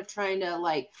are kind of trying to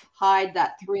like hide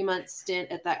that 3-month stint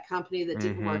at that company that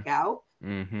didn't work out,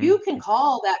 you can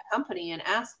call that company and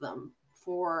ask them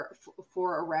for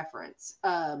a reference.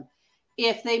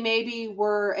 If they maybe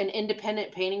were an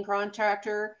independent painting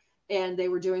contractor and they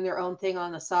were doing their own thing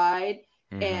on the side,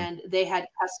 and they had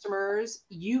customers,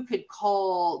 you could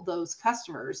call those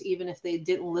customers, even if they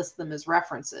didn't list them as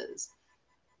references.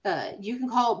 You can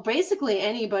call basically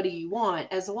anybody you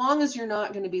want, as long as you're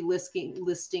not going to be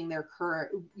listing their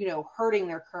current, you know, hurting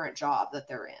their current job that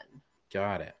they're in.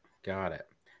 Got it.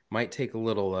 Might take a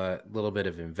little bit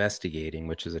of investigating,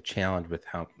 which is a challenge with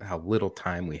how little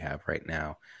time we have right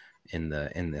now in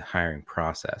the hiring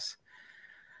process.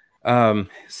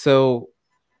 So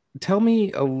tell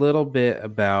me a little bit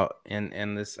about,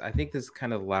 and this, I think this is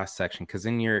kind of the last section, because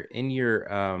in your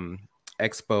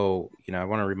Expo, you know, I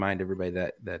want to remind everybody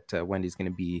that Wendy's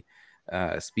going to be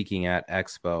speaking at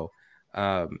Expo.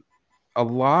 A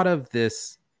lot of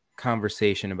this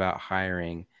conversation about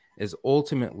hiring is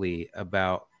ultimately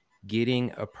about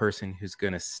getting a person who's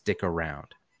going to stick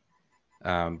around.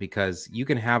 Because you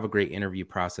can have a great interview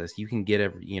process. You can get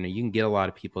a lot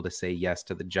of people to say yes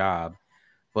to the job,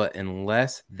 but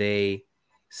unless they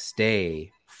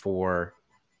stay for,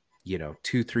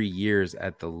 2-3 years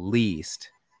at the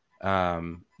least,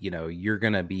 you're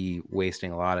going to be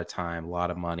wasting a lot of time, a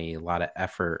lot of money, a lot of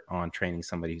effort on training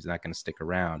somebody who's not going to stick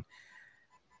around.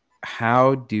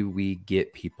 How do we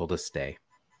get people to stay?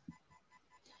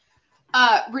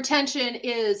 Retention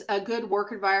is a good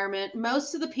work environment.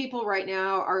 Most of the people right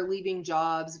now are leaving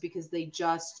jobs because they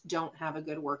just don't have a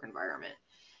good work environment.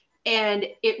 And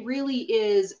it really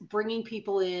is bringing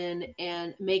people in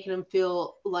and making them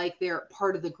feel like they're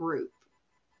part of the group.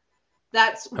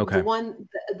 That's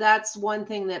that's one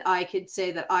thing that I could say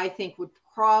that I think would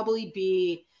probably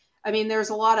be, I mean,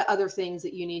 there's a lot of other things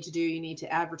that you need to do. You need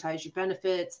to advertise your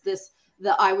benefits.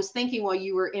 I was thinking while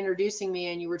you were introducing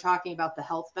me and you were talking about the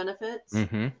health benefits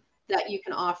that you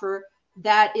can offer,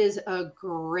 that is a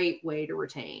great way to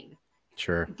retain.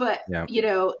 Sure. But,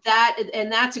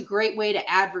 that's a great way to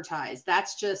advertise.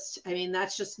 That's just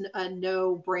a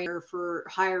no-brainer for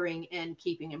hiring and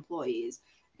keeping employees,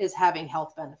 is having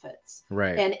health benefits.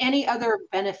 Right. And any other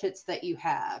benefits that you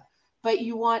have. But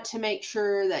you want to make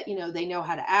sure that, they know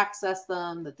how to access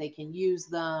them, that they can use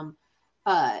them.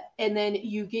 And then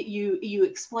you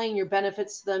explain your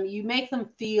benefits to them. You make them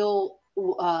feel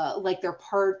like they're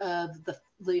part of the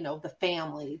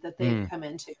family that they've come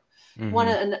into.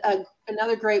 Mm-hmm.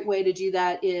 Another great way to do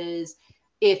that is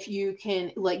if you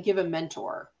can like give a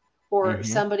mentor or Mm-hmm.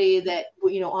 somebody that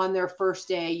on their first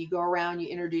day you go around, you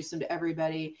introduce them to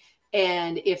everybody,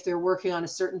 and if they're working on a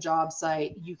certain job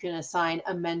site, you can assign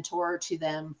a mentor to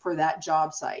them for that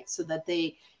job site so that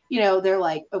they're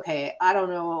like, okay, I don't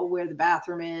know where the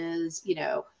bathroom is,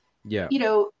 Yeah.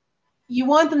 You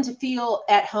want them to feel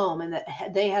at home and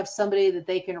that they have somebody that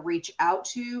they can reach out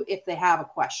to if they have a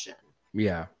question.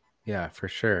 Yeah. Yeah, for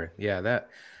sure. Yeah.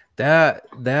 That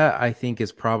I think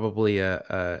is probably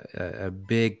a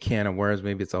big can of worms.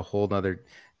 Maybe it's a whole nother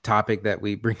topic that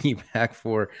we bring you back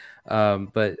for.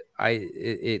 But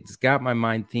it's got my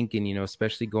mind thinking,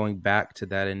 especially going back to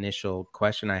that initial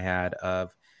question I had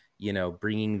of,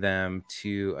 bringing them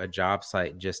to a job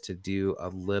site just to do a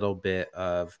little bit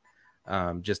of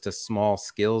just a small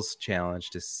skills challenge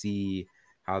to see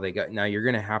how they got. Now you're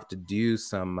going to have to do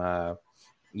some,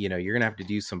 you're going to have to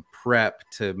do some prep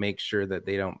to make sure that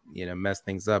they don't, mess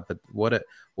things up. But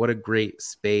what a great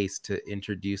space to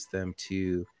introduce them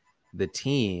to the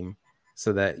team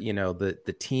so that,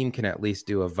 the team can at least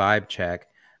do a vibe check,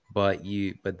 but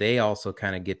they also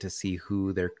kind of get to see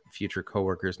who their future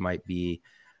coworkers might be.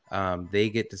 They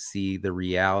get to see the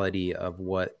reality of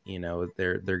what,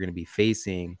 they're going to be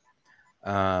facing.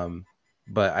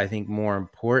 But I think more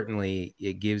importantly,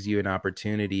 it gives you an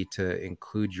opportunity to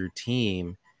include your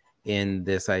team in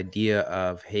this idea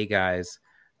of, hey guys,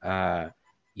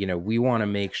 we want to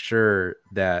make sure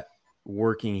that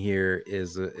working here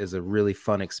is a really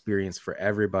fun experience for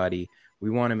everybody. We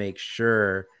want to make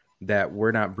sure that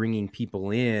we're not bringing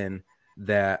people in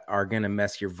that are going to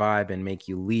mess your vibe and make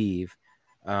you leave.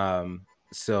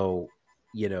 So,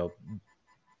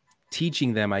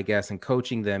 teaching them, I guess, and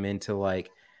coaching them into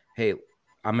like, hey,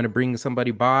 I'm going to bring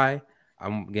somebody by.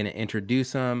 I'm going to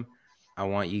introduce them. I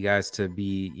want you guys to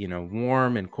be,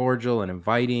 warm and cordial and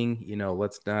inviting.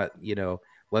 Let's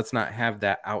not have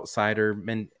that outsider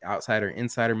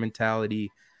insider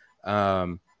mentality.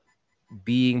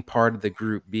 Being part of the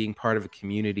group, being part of a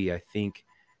community, I think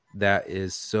that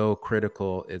is so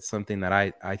critical. It's something that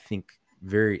I think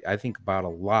about a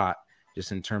lot,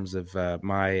 just in terms of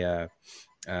my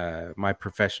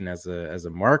profession as a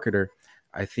marketer.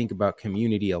 I think about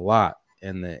community a lot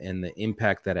and the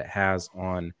impact that it has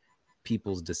on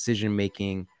people's decision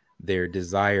making, their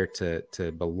desire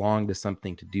to belong to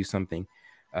something, to do something.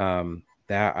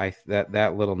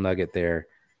 That little nugget there,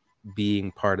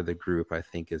 being part of the group, I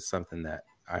think is something that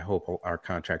I hope our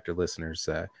contractor listeners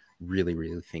really,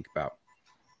 really think about.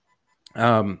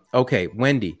 Okay,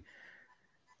 Wendy,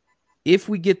 if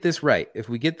we get this right, if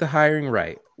we get the hiring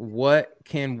right, what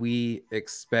can we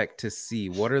expect to see?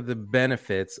 What are the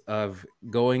benefits of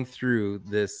going through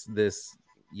this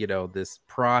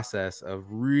process of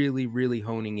really, really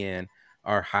honing in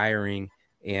our hiring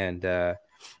and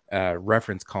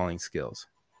reference calling skills?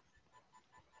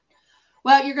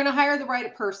 Well, you're going to hire the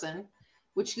right person,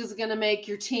 which is going to make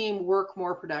your team work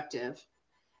more productive.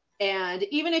 And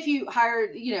even if you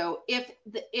hire, if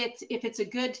it's a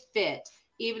good fit,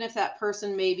 even if that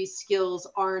person maybe skills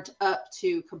aren't up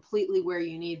to completely where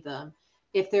you need them,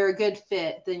 if they're a good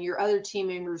fit, then your other team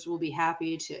members will be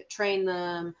happy to train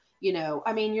them.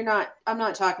 I'm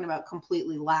not talking about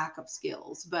completely lack of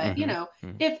skills, but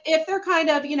if they're kind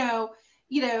of,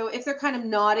 if they're kind of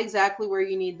not exactly where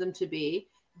you need them to be,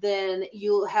 then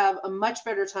you'll have a much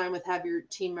better time with have your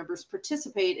team members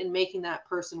participate in making that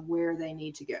person where they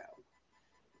need to go.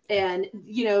 And,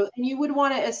 you would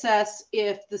want to assess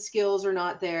if the skills are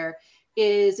not there.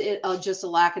 Is it just a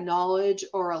lack of knowledge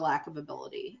or a lack of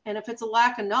ability? And if it's a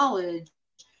lack of knowledge,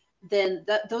 then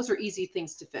those are easy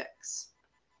things to fix.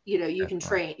 You can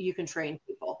train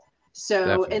people. So,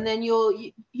 Definitely. And then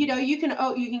you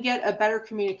can get a better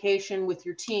communication with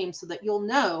your team so that you'll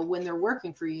know when they're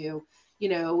working for you,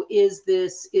 is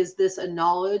this a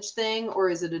knowledge thing or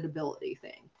is it an ability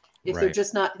thing? If They're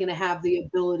just not going to have the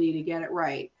ability to get it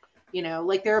right,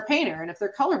 like they're a painter, and if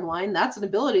they're colorblind, that's an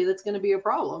ability that's going to be a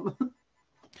problem.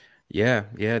 Yeah,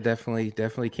 definitely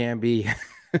can be.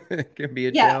 It can be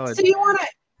a challenge. So you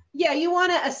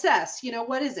want to assess,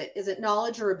 what is it? Is it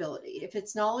knowledge or ability? If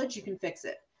it's knowledge, you can fix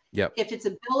it. Yep. If it's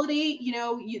ability,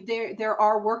 there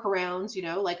are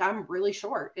workarounds, like I'm really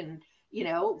short, and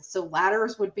so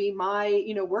ladders would be my,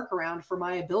 workaround for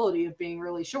my ability of being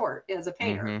really short as a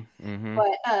painter.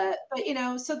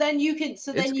 But so then you can,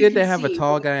 it's good to have a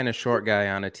tall guy and a short guy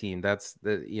on a team. That's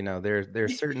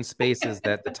there's certain spaces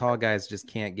that the tall guys just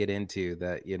can't get into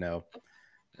that,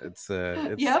 it's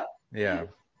yep. Yeah.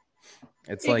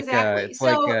 It's Exactly.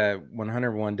 like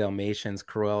 101 Dalmatians,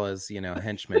 Cruella's,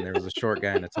 henchman. There was a short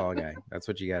guy and a tall guy. That's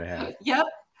what you got to have. Yep.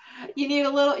 You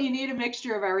need a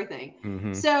mixture of everything.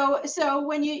 Mm-hmm. So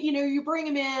when you bring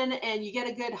them in and you get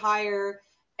a good hire,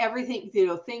 everything,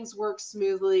 things work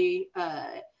smoothly.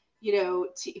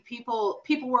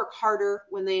 People work harder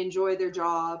when they enjoy their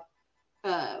job,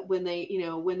 when they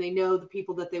know the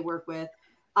people that they work with.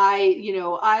 I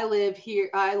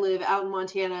live out in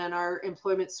Montana, and our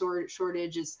employment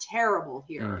shortage is terrible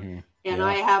here. Mm-hmm. And Yeah.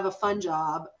 I have a fun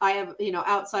job. I have,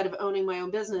 outside of owning my own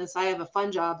business, I have a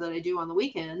fun job that I do on the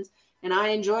weekends, and I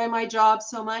enjoy my job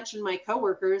so much and my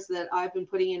coworkers that I've been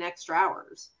putting in extra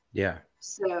hours. Yeah.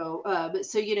 So,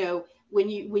 when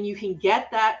you can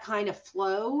get that kind of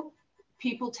flow,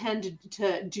 people tend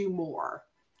to do more.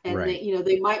 And right.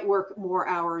 they might work more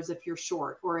hours if you're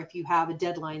short, or if you have a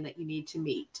deadline that you need to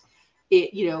meet.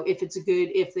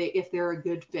 If they're a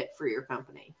good fit for your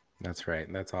company. That's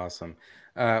right. That's awesome.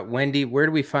 Wendy, where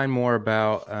do we find more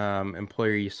about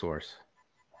Employer eSource?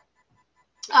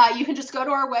 You can just go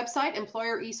to our website,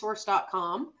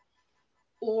 employeresource.com,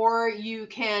 or you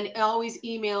can always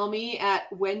email me at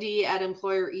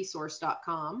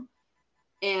wendy@employeresource.com.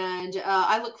 And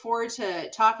I look forward to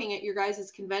talking at your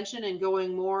guys' convention and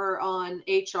going more on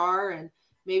HR and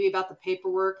maybe about the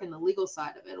paperwork and the legal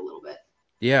side of it a little bit.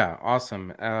 Yeah,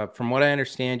 awesome. From what I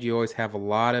understand, you always have a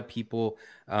lot of people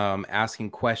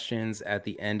asking questions at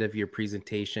the end of your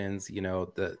presentations.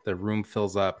 The room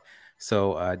fills up.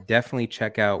 So definitely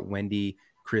check out Wendy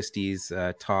Christie's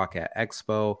talk at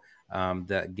Expo.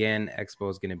 Expo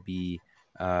is going to be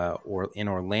in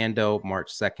Orlando,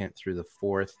 March 2nd through the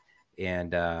 4th.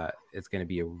 And it's going to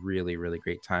be a really, really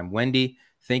great time. Wendy,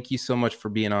 thank you so much for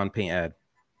being on Paint Ed.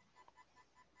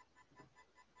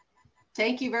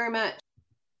 Thank you very much.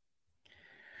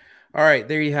 All right,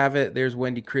 there you have it. There's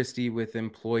Wendy Christie with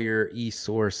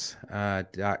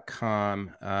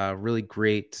EmployerEsource.com. Really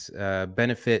great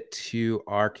benefit to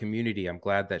our community. I'm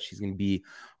glad that she's going to be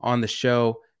on the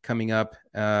show coming up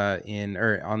in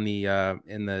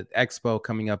the expo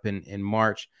coming up in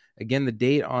March. Again, the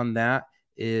date on that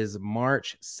is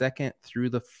March 2nd through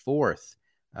the 4th.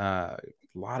 A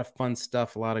lot of fun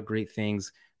stuff, a lot of great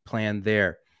things planned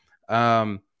there.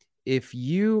 If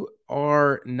you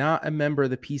are not a member of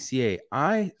the PCA,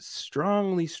 I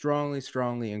strongly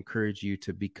encourage you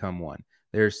to become one.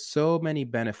 There's so many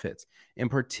benefits, in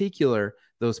particular,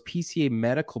 those PCA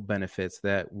medical benefits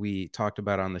that we talked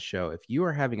about on the show. If you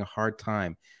are having a hard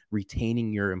time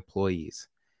retaining your employees,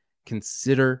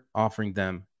 consider offering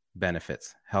them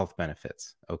benefits, health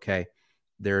benefits. Okay.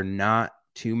 There are not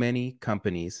too many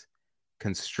companies,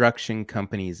 construction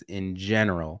companies in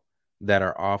general, that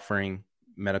are offering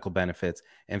medical benefits.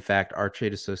 In fact, our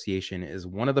trade association is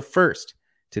one of the first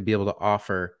to be able to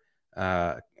offer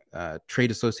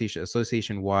trade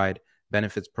association-wide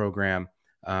benefits program.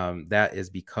 That is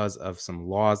because of some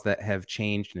laws that have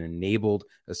changed and enabled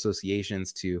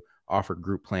associations to offer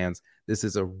group plans. This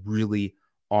is a really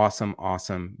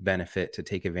awesome benefit to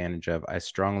take advantage of. I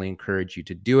strongly encourage you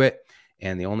to do it.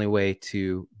 And the only way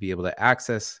to be able to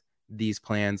access these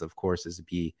plans, of course, is to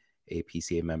be a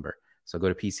PCA member. So go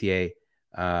to PCA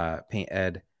Paint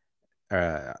Ed,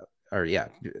 go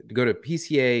to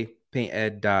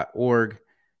PCAPaintEd.org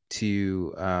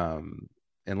to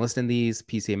enlist in these,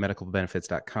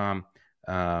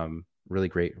 PCAMedicalBenefits.com. Really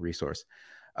great resource.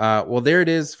 Well, there it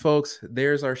is, folks.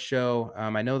 There's our show.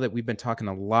 I know that we've been talking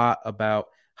a lot about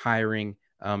hiring.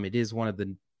 It is one of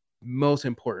the most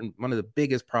important, one of the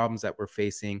biggest problems that we're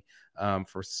facing.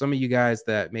 For some of you guys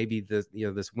that maybe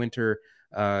this winter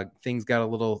things got a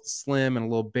little slim and a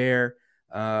little bare.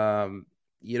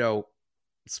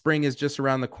 Spring is just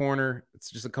around the corner.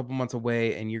 It's just a couple months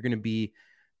away, and you're going to be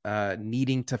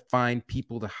needing to find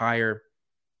people to hire.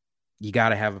 You got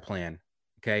to have a plan.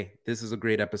 Okay. This is a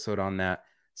great episode on that.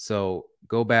 So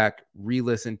go back,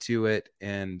 re-listen to it,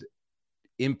 and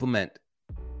implement.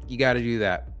 You got to do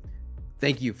that.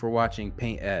 Thank you for watching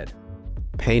Paint Ed.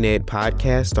 Paint Ed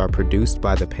podcasts are produced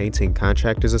by the Painting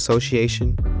Contractors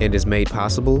Association and is made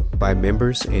possible by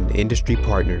members and industry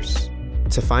partners.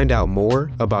 To find out more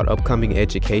about upcoming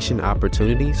education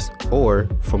opportunities or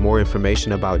for more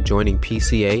information about joining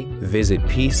PCA, visit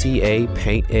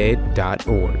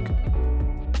PCAPaintEd.org.